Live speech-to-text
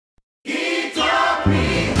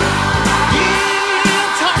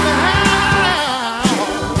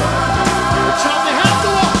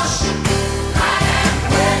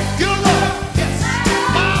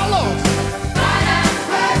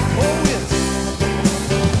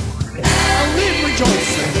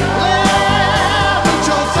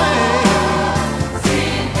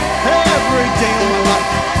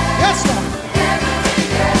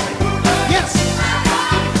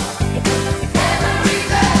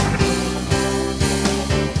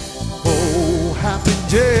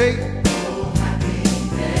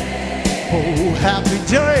happy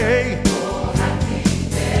day. Oh, happy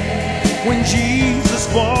day. When Jesus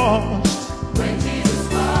washed. When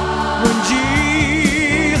Jesus washed. When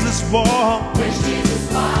Jesus washed. When Jesus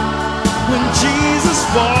washed. When Jesus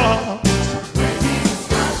washed. When Jesus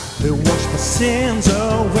washed. They washed my sins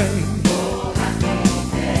away. Oh, happy day.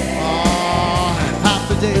 Oh,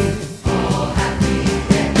 happy day. Oh, happy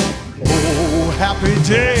day. Oh, happy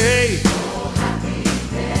day. Oh, happy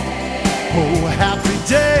day. Oh, happy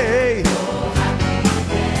day. Oh, happy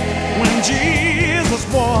day. When Jesus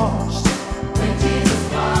washed. When Jesus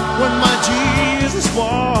washed. When my Jesus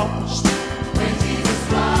washed. When Jesus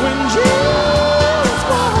washed. When Jesus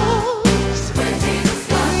washed. When Jesus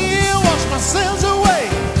washed. He washed my sins away.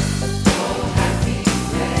 Oh, happy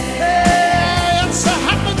day. Hey, it's a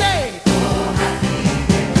happy day. Oh, happy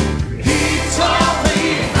day. He taught me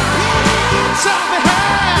how.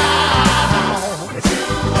 To walk.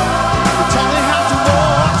 He taught me how to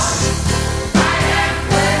wash. I am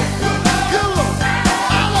grateful. Good Lord.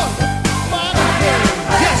 I love it.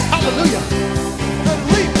 Yes, hallelujah. The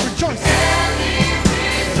leaf rejoices.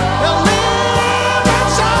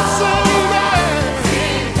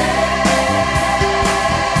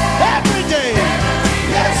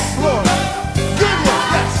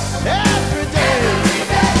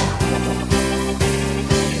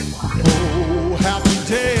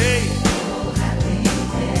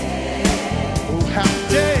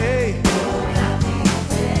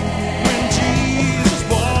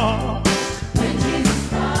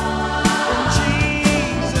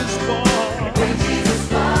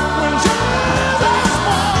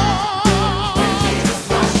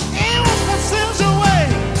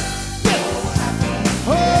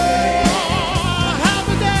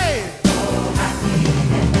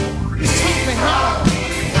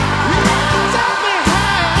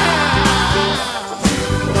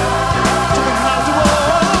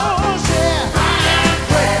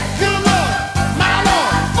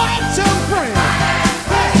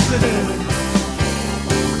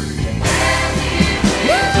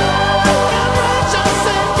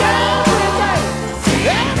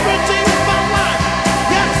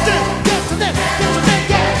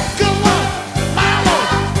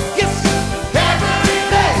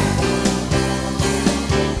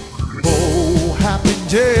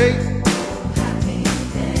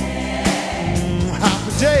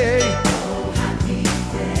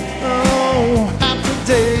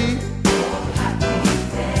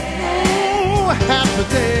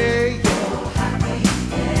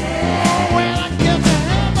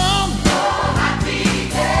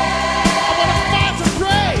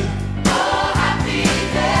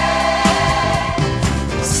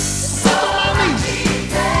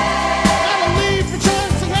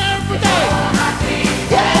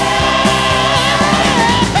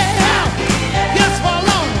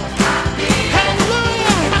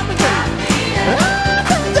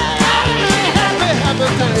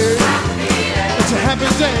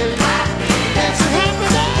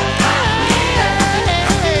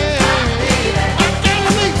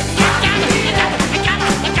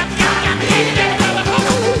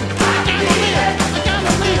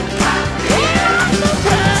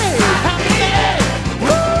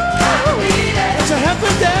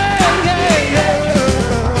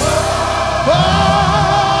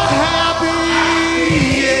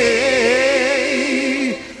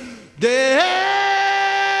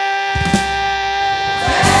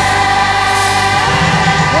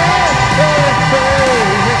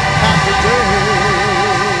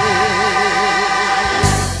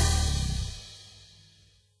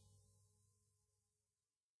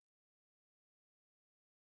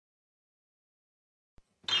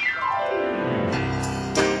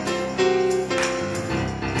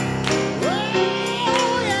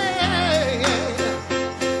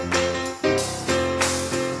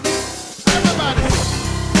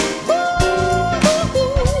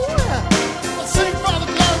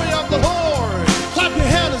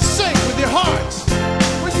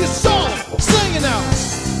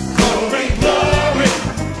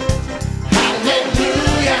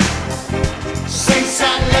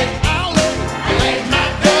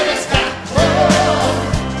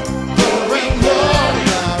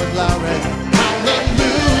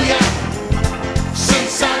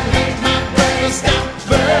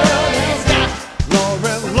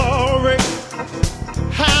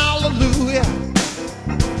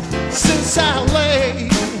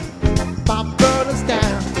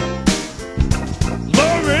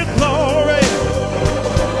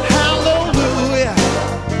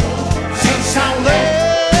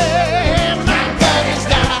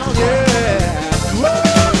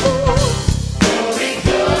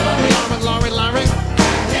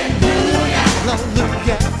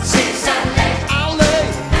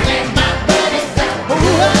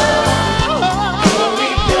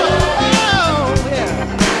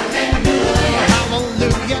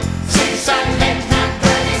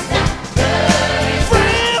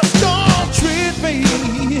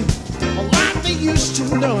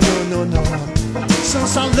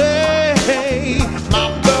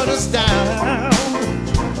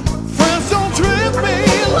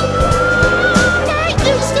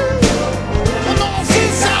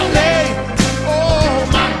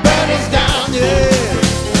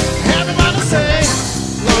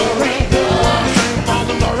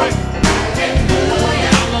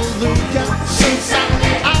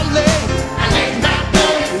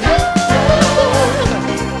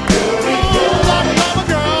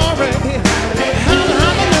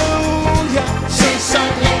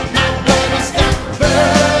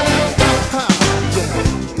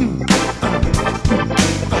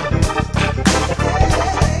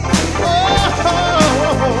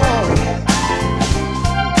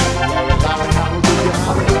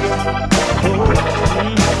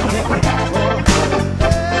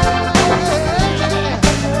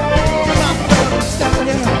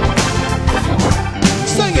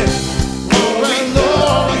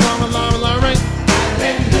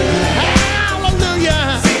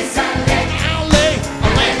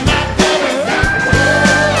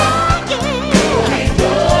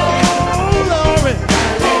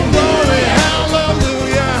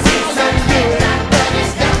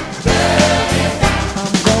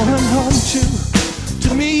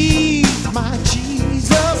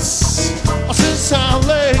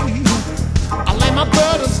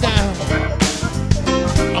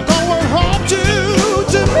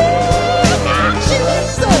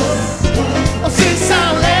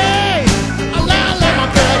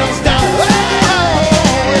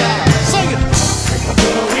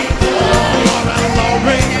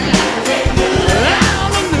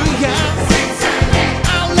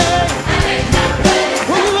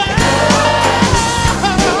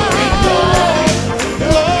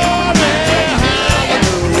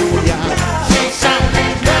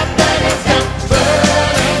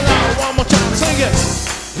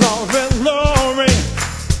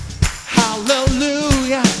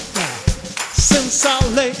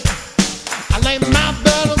 since I lay my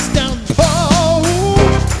burdens down. Oh,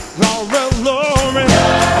 glory, glory,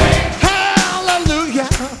 hallelujah.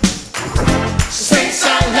 Since I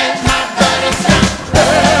laid my burdens down,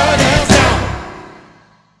 burdens down.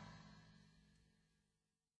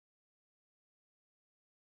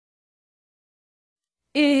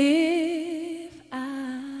 If I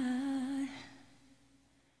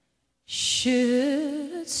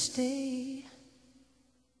should stay,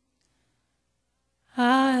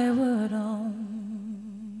 I would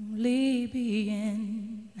only be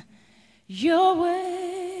in your way,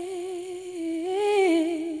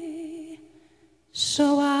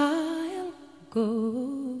 so I'll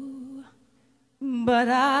go, but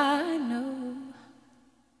I know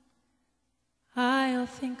I'll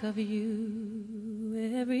think of you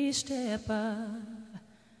every step of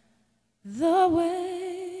the way.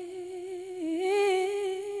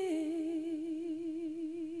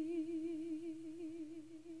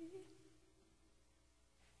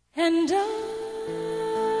 And I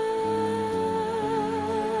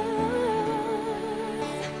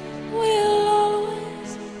will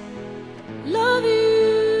always love you.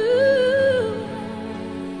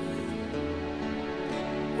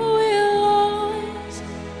 Will always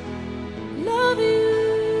love you.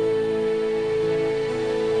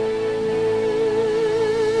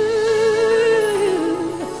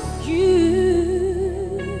 You,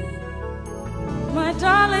 my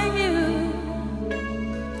darling, you.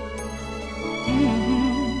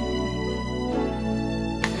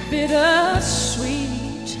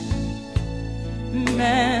 Bittersweet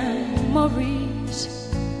memories,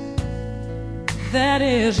 that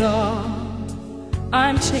is all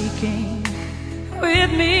I'm taking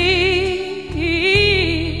with me.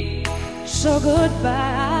 So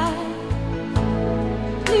goodbye,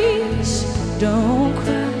 please don't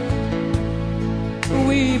cry.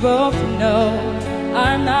 We both know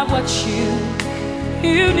I'm not what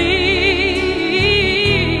you need.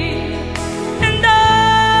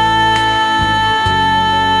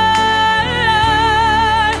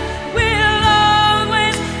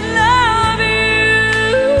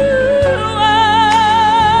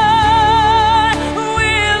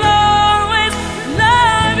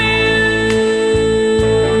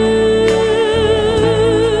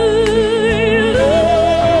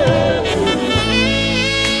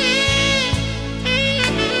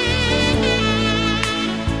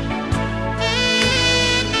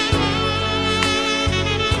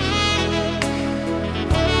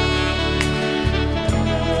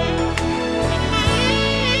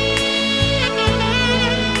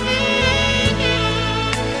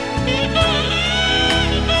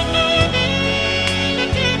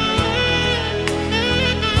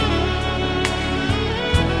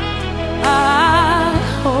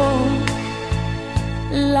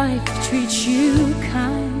 Life treats you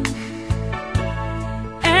kind,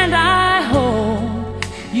 and I hope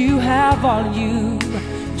you have all you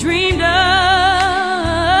dreamed of,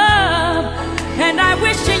 and I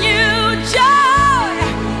wish you joy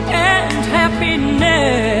and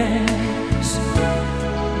happiness,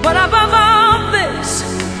 but above all this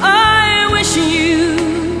I wish you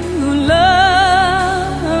love.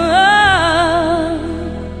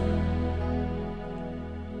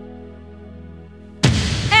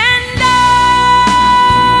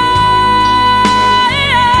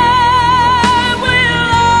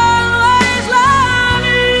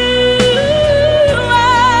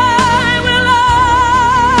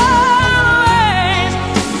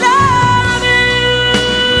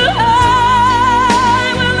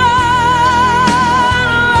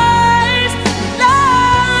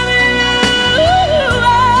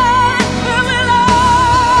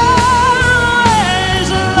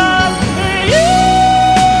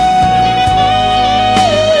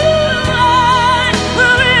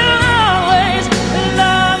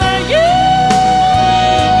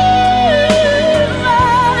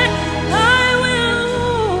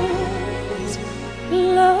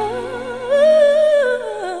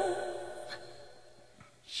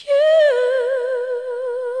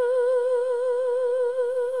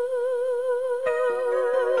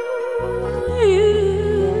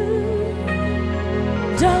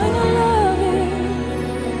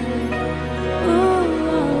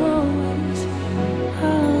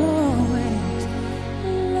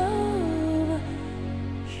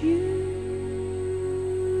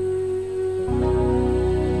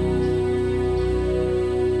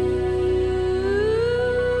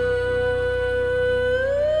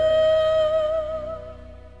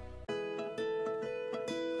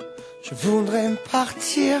 Je voudrais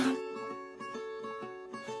partir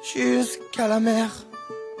jusqu'à la mer,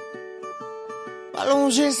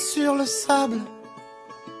 m'allonger sur le sable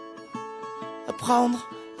reprendre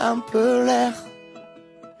un peu l'air,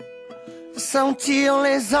 sentir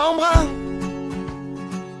les embruns,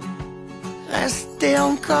 rester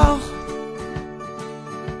encore,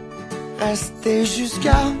 rester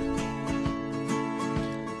jusqu'à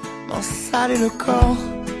m'en saler le corps.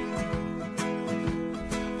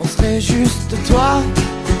 On serait juste toi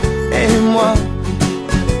et moi,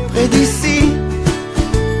 près d'ici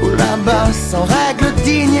ou là-bas, sans règles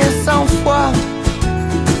dignes et sans foi.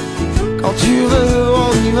 Quand tu veux,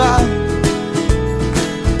 on y va.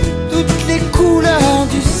 Toutes les couleurs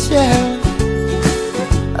du ciel,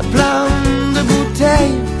 à plein de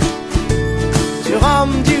bouteilles, du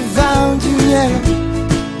rhum, du vin, du miel.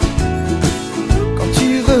 Quand tu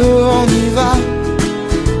veux, on y va.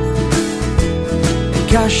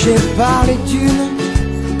 Caché par les dunes,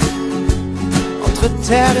 entre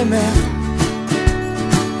terre et mer,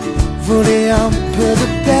 voler un peu de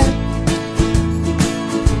paix,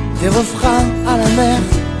 des refrains à la mer.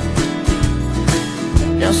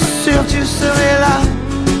 Bien sûr tu serais là,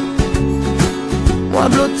 moi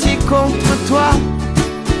blotti contre toi.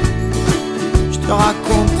 Je te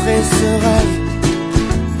raconterai ce rêve.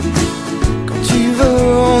 Quand tu veux,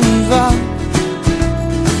 on y va.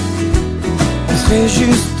 On serait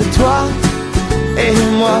juste toi et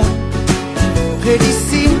moi, près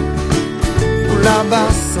d'ici ou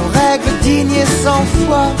là-bas, sans règles dignes et sans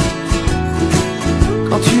foi.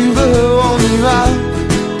 Quand tu veux, on y va.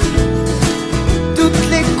 Toutes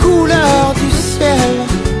les couleurs du ciel,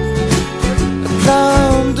 plein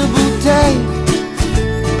de bouteilles,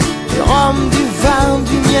 du rhum, du vin,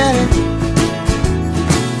 du miel.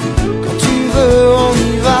 Quand tu veux, on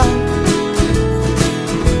y va.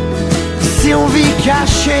 Ici on vit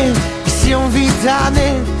caché, ici on vit damné.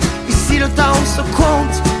 Ici le temps se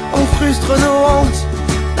compte, on frustre nos hontes.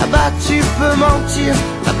 Là-bas tu peux mentir,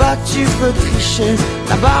 là-bas tu peux tricher,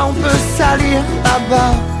 là-bas on peut salir,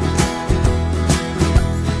 là-bas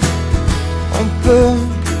on peut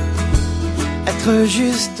être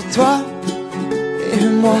juste toi et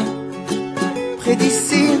moi, près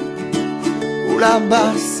d'ici ou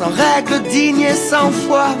là-bas, sans règles dignes et sans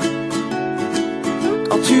foi.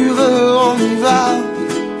 Quand tu veux, on y va.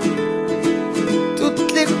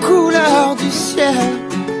 Toutes les couleurs du ciel,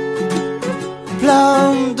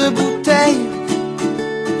 plein de bouteilles,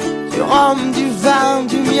 du rhum, du vin,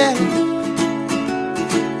 du miel.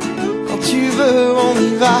 Quand tu veux, on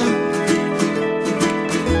y va.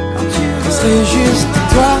 Quand tu veux, on serait juste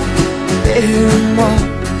toi et moi,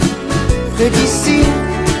 près d'ici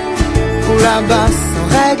ou là-bas, sans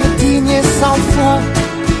règles dignes et sans foi.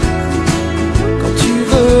 Quand tu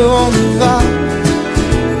veux, on y va.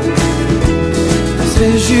 On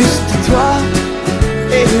serait juste toi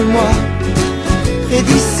et moi, près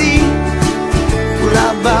d'ici ou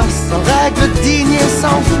là-bas, sans règles dignes et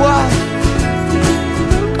sans foi.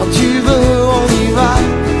 Quand tu veux, on y va.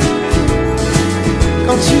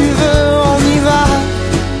 Quand tu veux, on y va.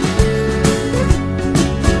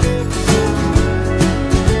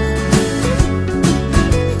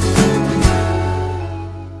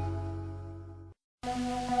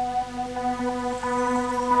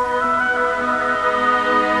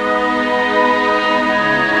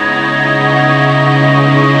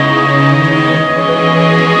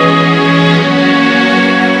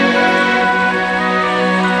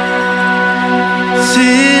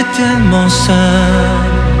 Tellement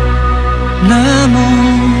seul,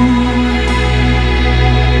 l'amour,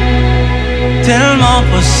 tellement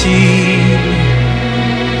possible,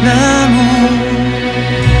 l'amour,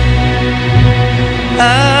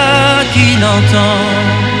 à qui l'entend,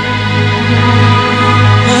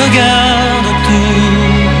 regarde.